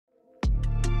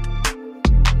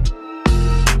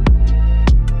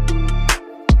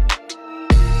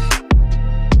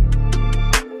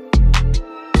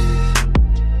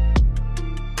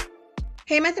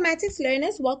Hey mathematics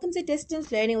learners, welcome to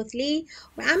Distance Learning with Lee,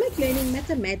 where I'm learning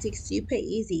mathematics super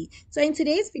easy. So in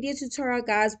today's video tutorial,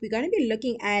 guys, we're going to be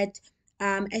looking at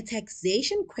a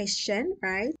taxation question,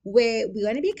 right? Where we're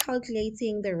going to be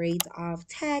calculating the rate of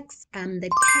tax that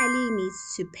Kelly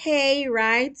needs to pay,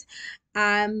 right?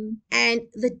 And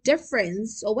the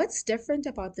difference, or what's different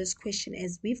about this question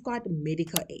is we've got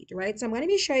medical aid, right? So I'm going to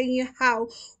be showing you how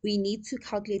we need to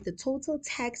calculate the total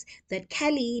tax that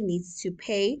Kelly needs to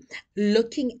pay,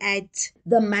 looking at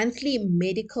the monthly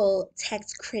medical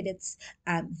tax credits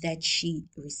that she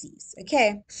receives.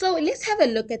 Okay, so let's have a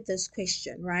look at this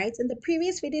question, right? In the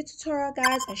previous video tutorial,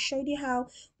 guys, I showed you how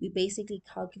we basically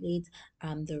calculate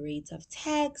the rate of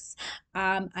tax.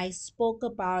 I spoke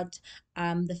about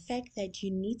the fact that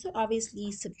you need to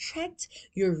obviously subtract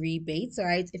your rebates,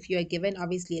 right? If you are given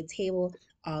obviously a table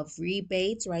of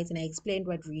rebates, right? And I explained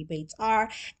what rebates are.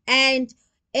 And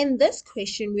in this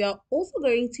question, we are also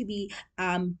going to be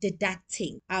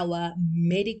deducting our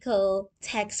medical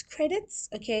tax credits,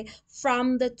 okay,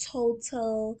 from the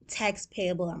total tax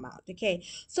payable amount, okay?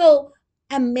 So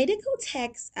a medical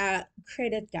tax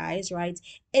credit, guys, right,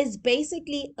 is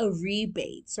basically a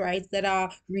rebates, right, that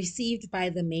are received by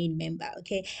the main member,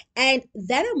 okay? And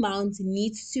that amount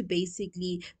needs to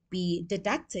basically be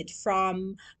deducted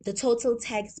from the total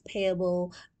tax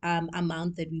payable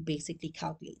amount that we basically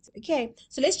calculate. Okay,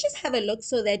 so let's just have a look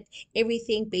so that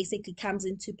everything basically comes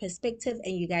into perspective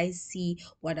and you guys see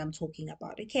what I'm talking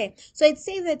about. Okay, so it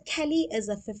says that Kelly is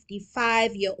a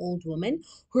 55-year-old woman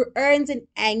who earns an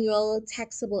annual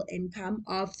taxable income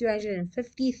of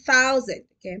 350,000.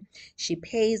 Okay, she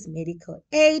pays medical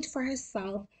aid for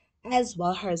herself as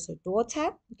well as her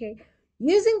daughter. Okay,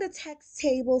 using the tax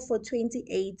table for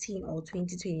 2018 or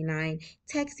 2029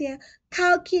 tax year,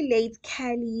 calculate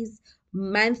Kelly's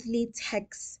monthly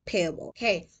tax payable.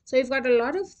 Okay, so we've got a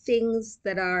lot of things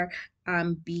that are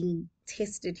being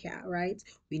tested here, right?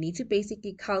 We need to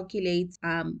basically calculate,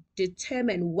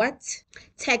 determine what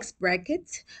tax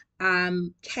bracket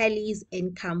Kelly's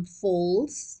income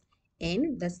falls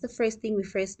in. That's the first thing we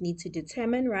first need to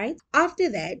determine, right? After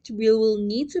that, we will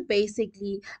need to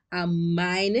basically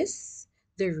minus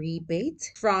the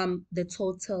rebate from the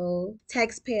total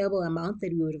tax payable amount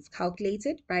that we would have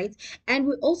calculated, right? And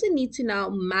we also need to now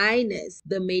minus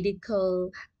the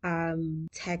medical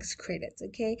tax credits,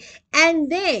 okay? And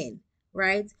then,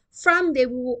 right, from there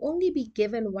we will only be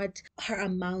given what her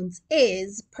amount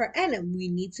is per annum. We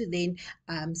need to then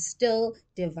still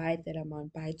divide that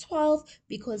amount by 12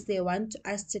 because they want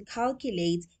us to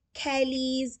calculate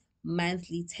Kelly's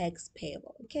monthly tax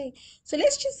payable. Okay, so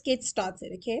let's just get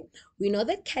started. Okay, we know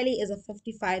that Kelly is a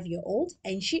 55-year-old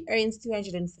and she earns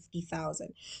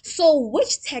 350,000. So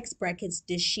which tax brackets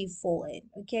does she fall in?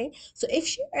 Okay, so if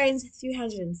she earns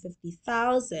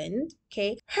 350,000,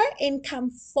 okay, her income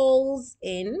falls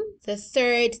in the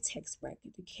third tax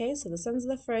bracket. Okay, so this one's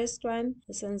the first one,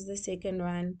 this one's the second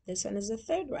one, this one is the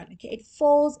third one. Okay, it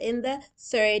falls in the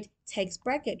third tax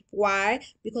bracket. Why?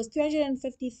 Because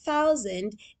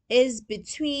 350,000 is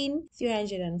between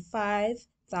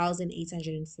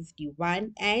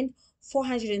 305,851 and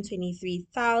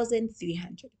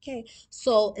 423,300. Okay,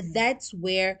 so that's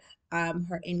where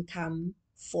her income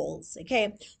falls.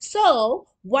 Okay, so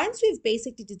once we've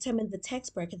basically determined the tax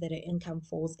bracket that her income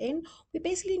falls in, we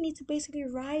basically need to basically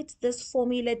write this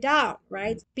formula down,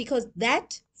 right? Because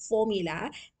that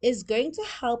formula is going to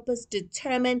help us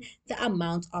determine the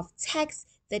amount of tax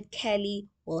that Kelly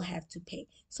will have to pay.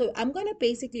 So I'm going to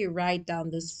basically write down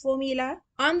this formula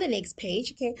on the next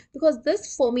page, okay? Because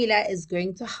this formula is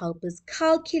going to help us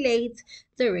calculate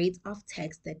the rate of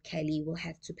tax that Kelly will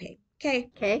have to pay.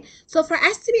 Okay. So for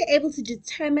us to be able to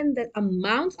determine the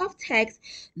amount of tax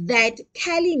that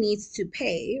Kelly needs to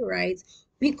pay, right?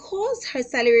 Because her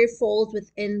salary falls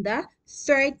within the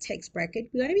third tax bracket,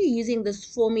 we're going to be using this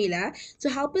formula to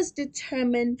help us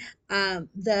determine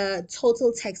the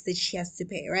total tax that she has to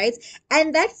pay, right?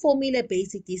 And that formula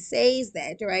basically says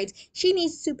that, right, she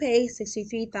needs to pay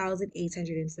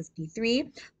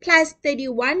 63,853 plus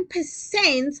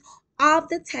 31% of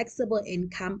the taxable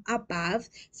income above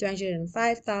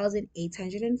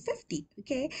 305,850.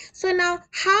 Okay, so now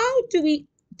how do we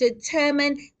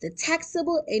determine the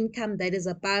taxable income that is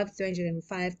above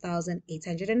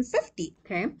 305,850?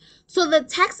 Okay, so the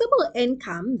taxable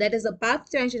income that is above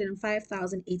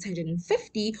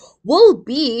 305,850 will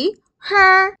be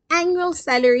her annual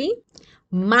salary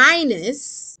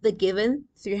minus the given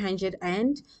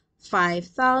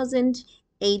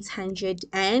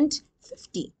 305,850.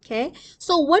 Okay,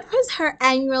 so what was her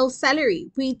annual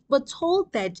salary? We were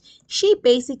told that she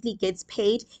basically gets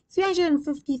paid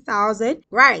 350,000,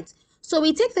 right? So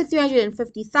we take the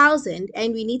 350,000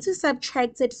 and we need to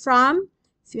subtract it from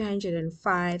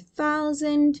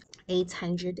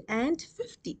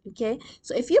 305,850. Okay,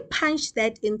 so if you punch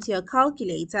that into your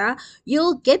calculator,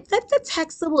 you'll get that the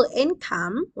taxable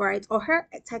income, right, or her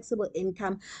taxable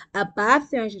income above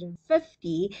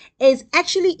 350 is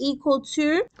actually equal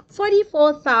to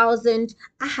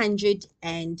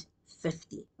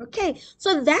 44,150. Okay,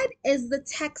 so that is the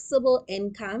taxable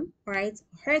income, right?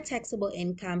 Her taxable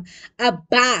income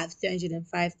above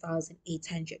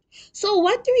 305,800. So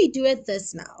what do we do with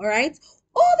this now? All right.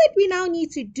 All that we now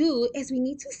need to do is we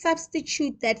need to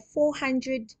substitute that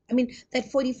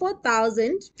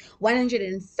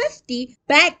 44,150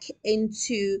 back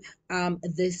into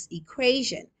this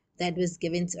equation that was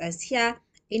given to us here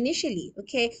initially,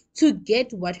 okay, to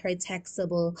get what her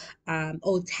taxable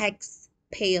or tax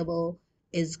payable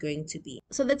is going to be.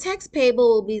 So the tax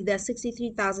payable will be the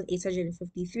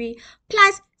 63,853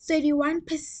 plus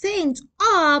 31%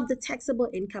 of the taxable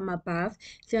income above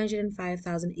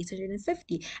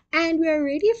 305,850. And we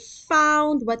already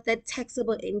found what that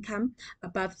taxable income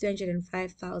above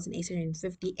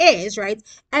 305,850 is, right?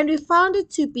 And we found it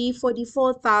to be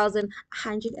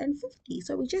 44,150.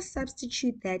 So we just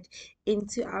substitute that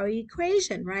into our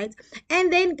equation, right?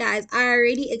 And then, guys, I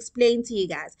already explained to you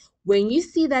guys, when you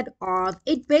see that of,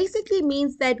 it basically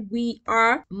means that we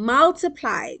are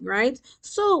multiplying, right?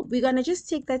 So we're going to just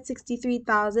take that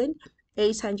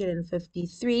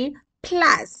 63,853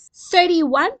 plus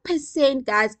 31%,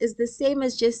 guys, is the same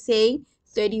as just saying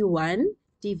 31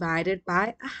 divided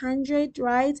by 100,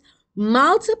 right?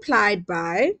 Multiplied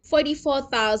by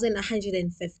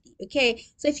 44,150. Okay,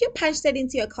 so if you punch that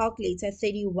into your calculator,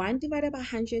 31 divided by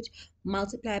 100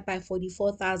 multiplied by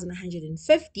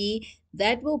 44,150,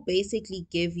 that will basically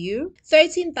give you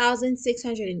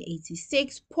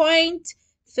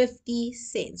 13,686.50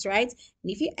 cents, right?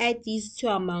 And if you add these two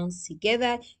amounts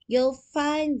together, you'll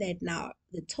find that now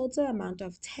the total amount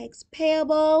of tax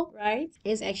payable, right,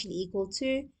 is actually equal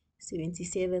to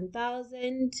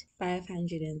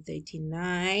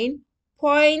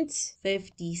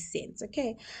 77,539.50 cents.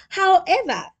 Okay.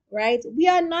 However, right, we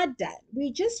are not done.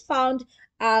 We just found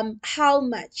how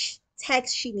much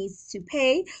tax she needs to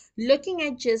pay, looking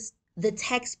at just the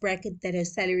tax bracket that her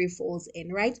salary falls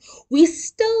in, right? We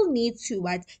still need to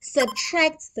what?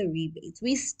 Subtract the rebates.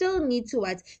 We still need to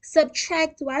what?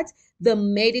 Subtract what? The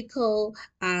medical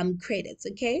credits,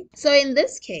 okay? So in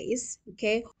this case,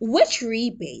 okay, which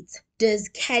rebate does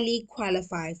Kelly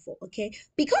qualify for? Okay,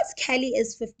 because Kelly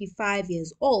is 55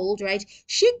 years old, right?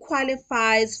 She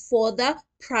qualifies for the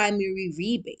primary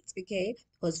rebate, okay?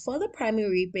 Because for the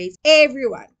primary rebates,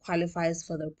 everyone qualifies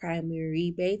for the primary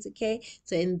rebates, okay?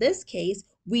 So in this case,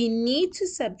 we need to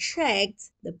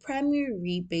subtract the primary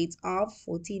rebate of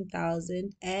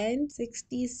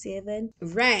 14,067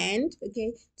 rand,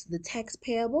 okay, to the tax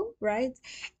payable, right?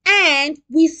 And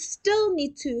we still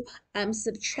need to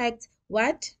subtract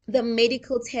what? The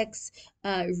medical tax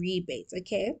rebates,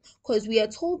 okay? Because we are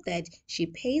told that she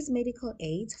pays medical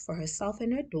aid for herself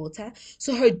and her daughter.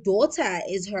 So her daughter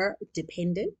is her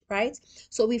dependent, right?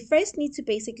 So we first need to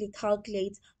basically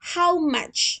calculate how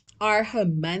much are her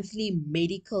monthly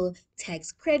medical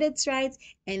tax credits, right?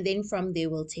 And then from there,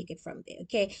 we'll take it from there,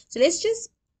 okay? So let's just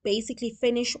basically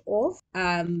finish off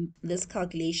this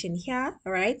calculation here,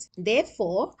 all right?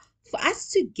 Therefore, for us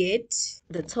to get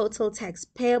the total tax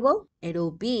payable,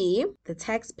 it'll be the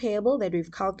tax payable that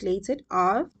we've calculated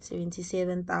of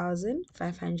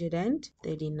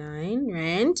 77,539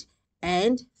 rand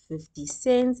and 50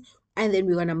 cents. And then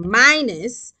we're going to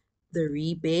minus the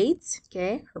rebate,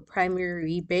 okay, her primary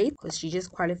rebate, because she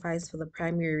just qualifies for the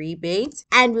primary rebate.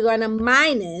 And we're going to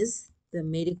minus the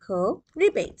medical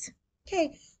rebate.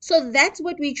 Okay, so that's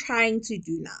what we're trying to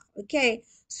do now, okay?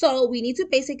 So we need to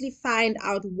basically find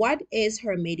out what is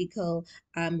her medical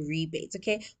rebate,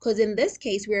 okay? Because in this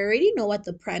case, we already know what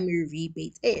the primary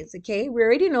rebate is, okay? We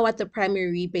already know what the primary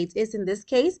rebate is in this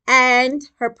case, and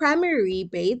her primary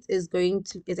rebate is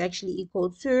actually equal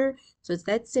to, so it's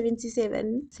that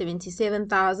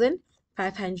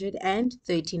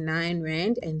 77,539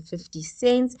 rand and 50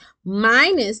 cents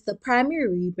minus the primary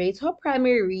rebate. Her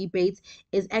primary rebate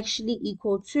is actually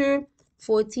equal to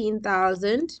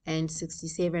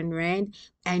 14,067 rand,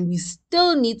 and we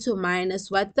still need to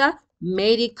minus what? The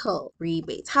medical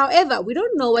rebate. However, we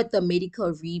don't know what the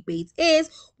medical rebate is.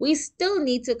 We still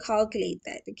need to calculate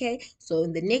that, okay? So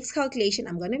in the next calculation,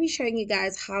 I'm going to be showing you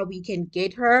guys how we can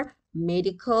get her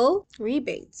medical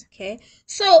rebate, okay?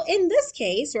 So in this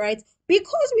case, right,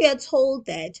 because we are told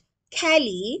that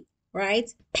Kelly,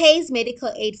 right, pays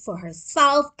medical aid for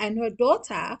herself and her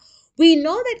daughter, We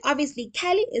know that obviously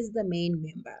Kelly is the main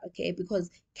member, okay, because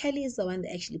Kelly is the one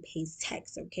that actually pays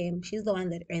tax, okay? She's the one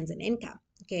that earns an income,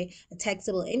 okay, a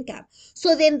taxable income.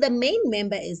 So then the main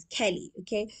member is Kelly,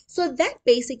 okay? So that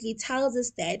basically tells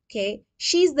us that, okay,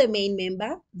 she's the main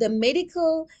member. The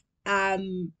medical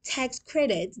tax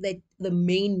credit that the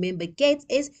main member gets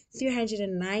is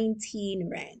 319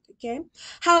 rand, okay?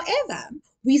 However,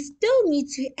 we still need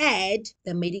to add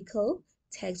the medical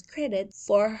tax credit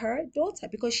for her daughter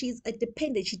because she's a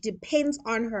dependent. She depends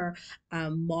on her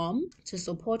mom to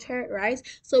support her, right?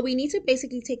 So we need to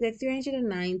basically take that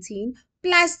 319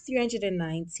 plus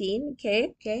 319,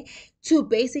 okay, to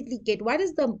basically get what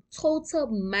is the total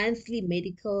monthly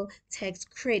medical tax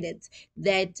credit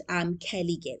that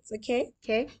Kelly gets. Okay.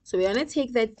 So we're gonna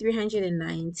take that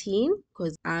 319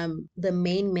 because the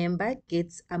main member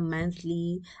gets a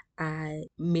monthly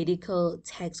medical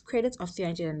tax credit of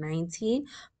 319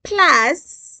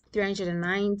 plus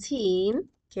 319,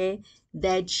 okay,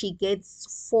 that she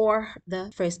gets for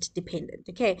the first dependent.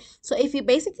 Okay, so if you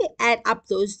basically add up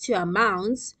those two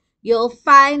amounts, you'll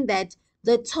find that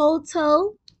the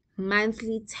total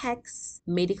monthly tax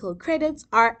medical credits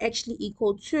are actually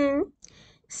equal to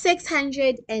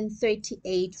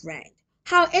 638 rand.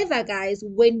 However, guys,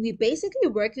 when we're basically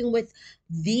working with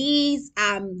these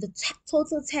the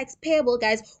total tax payable,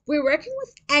 guys, we're working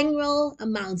with annual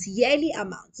amounts, yearly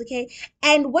amounts, okay?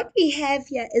 And what we have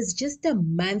here is just a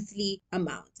monthly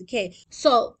amount, okay?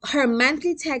 So her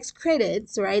monthly tax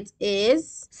credits, right,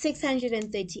 is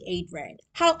 638 rand.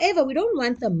 However, we don't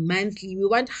want the monthly, we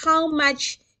want how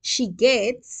much she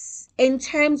gets in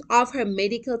terms of her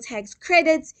medical tax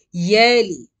credits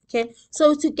yearly. Okay,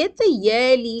 so to get the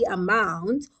yearly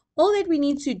amount, all that we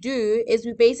need to do is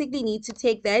we basically need to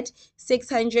take that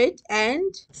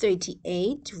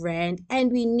 638 rand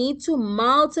and we need to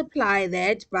multiply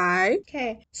that by,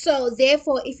 okay, so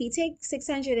therefore if you take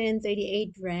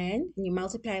 638 rand and you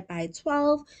multiply it by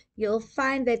 12, you'll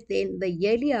find that then the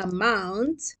yearly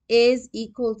amount is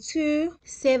equal to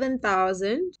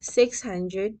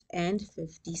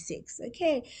 7,656.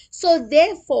 Okay, so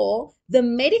therefore the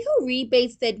medical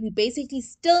rebates that we basically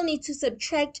still need to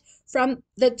subtract from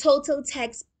the total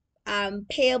tax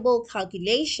payable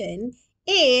calculation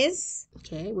is,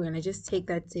 okay, we're gonna just take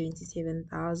that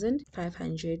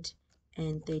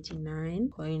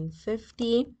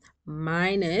 77,539.50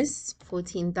 minus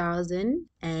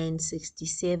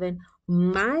 14,067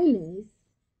 minus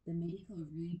the medical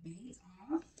rebate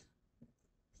of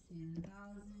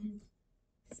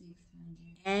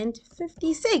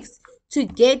 7,656 to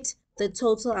get the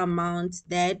total amount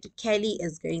that Kelly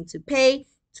is going to pay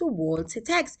towards her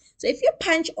tax. So if you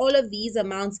punch all of these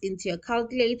amounts into your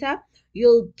calculator,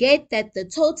 you'll get that the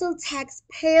total tax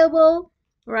payable,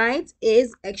 right,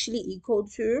 is actually equal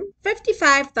to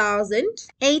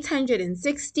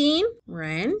 55,816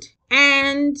 rand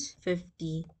and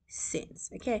 50 cents.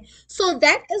 Okay, so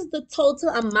that is the total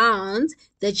amount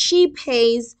that she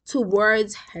pays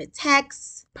towards her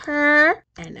tax per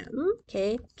annum.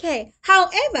 Okay.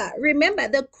 However, remember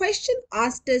the question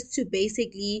asked us to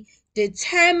basically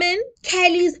determine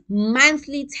Kelly's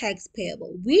monthly tax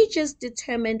payable. We just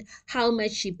determined how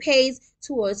much she pays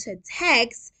towards her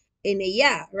tax in a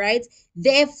year, right?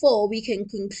 Therefore, we can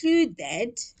conclude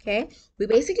that, okay, we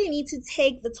basically need to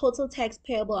take the total tax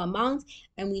payable amount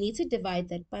and we need to divide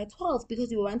that by 12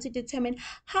 because we want to determine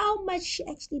how much she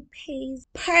actually pays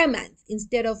per month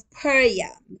instead of per year,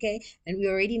 okay? And we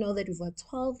already know that we've got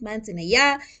 12 months in a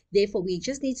year. Therefore, we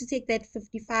just need to take that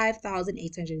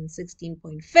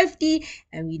 55,816.50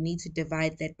 and we need to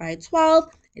divide that by 12.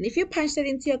 And if you punch that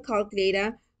into your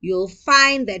calculator, you'll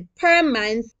find that per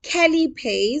month Kelly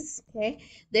pays, okay,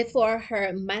 therefore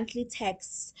her monthly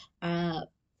tax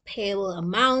payable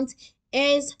amount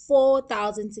is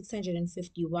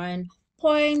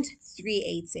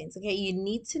 4,651.38 cents. Okay, you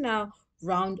need to now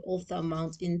round off the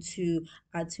amount into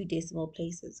two decimal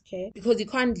places, okay, because you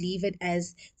can't leave it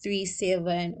as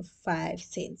 375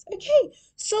 cents. Okay,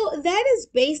 so that is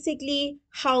basically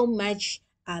how much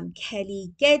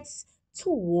Kelly gets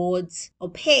towards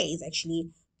or pays actually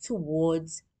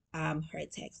towards her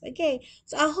tax. Okay,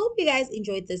 so I hope you guys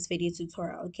enjoyed this video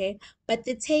tutorial. Okay, but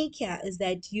the take here is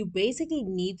that you basically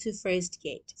need to first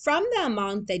get from the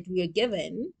amount that we are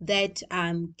given that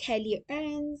Kelly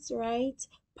earns, right,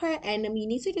 per annum. You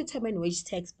need to determine which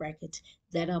tax bracket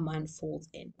that amount falls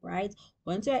in, right?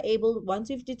 Once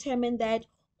we've determined that,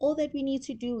 all that we need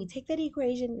to do, we take that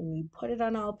equation and we put it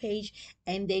on our page,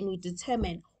 and then we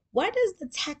determine what is the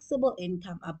taxable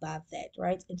income above that,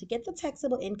 right? And to get the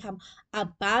taxable income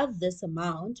above this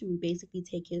amount, we basically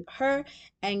take her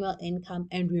annual income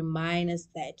and we minus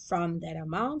that from that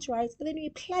amount, right? And then we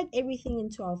plug everything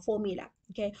into our formula.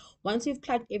 Okay, once we've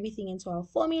plugged everything into our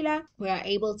formula, we are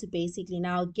able to basically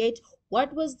now get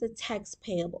what was the tax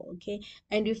payable. Okay,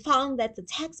 and we found that the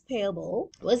tax payable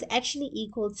was actually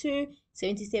equal to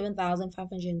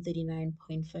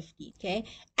 77,539.50. Okay,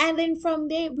 and then from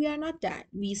there we are not done.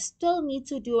 We still need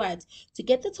to do it. To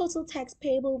get the total tax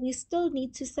payable, we still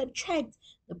need to subtract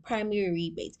the primary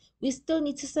rebate. We still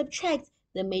need to subtract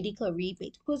the medical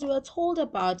rebate, because we were told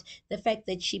about the fact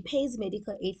that she pays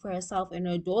medical aid for herself and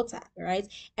her daughter, right?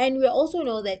 And we also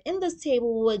know that in this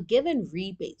table we were given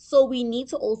rebates, so we need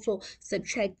to also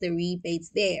subtract the rebates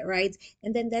there, right?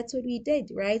 And then that's what we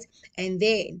did, right? And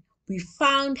then we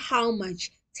found how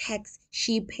much tax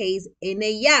she pays in a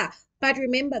year. But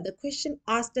remember, the question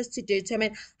asked us to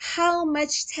determine how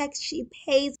much tax she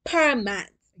pays per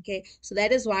month. Okay, so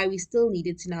that is why we still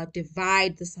needed to now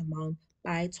divide this amount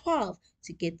by 12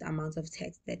 to get the amount of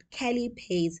tax that Kelly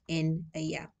pays in a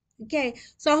year. Okay,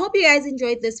 so I hope you guys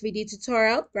enjoyed this video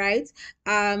tutorial, right?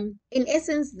 In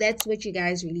essence, that's what you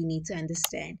guys really need to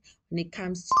understand. When it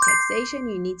comes to taxation,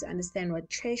 you need to understand what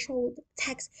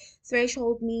tax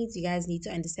threshold means. You guys need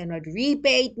to understand what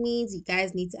rebate means. You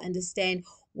guys need to understand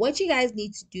what you guys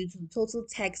need to do to the total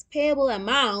tax payable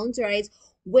amount, right?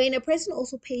 When a person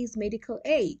also pays medical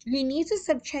aid, you need to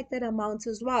subtract that amount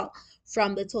as well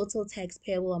from the total tax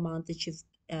payable amount that you've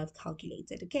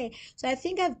calculated. Okay, so I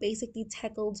think I've basically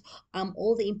tackled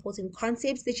all the important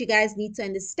concepts that you guys need to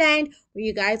understand when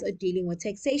you guys are dealing with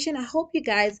taxation. I hope you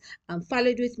guys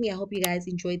followed with me. I hope you guys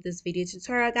enjoyed this video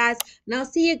tutorial, guys, and I'll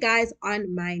see you guys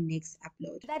on my next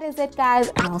upload. That is it, guys,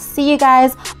 and I'll see you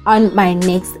guys on my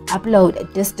next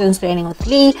upload, Distance Learning with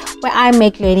Lee, where I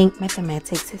make learning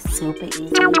mathematics super easy.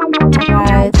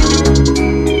 Bye,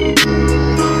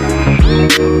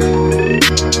 guys.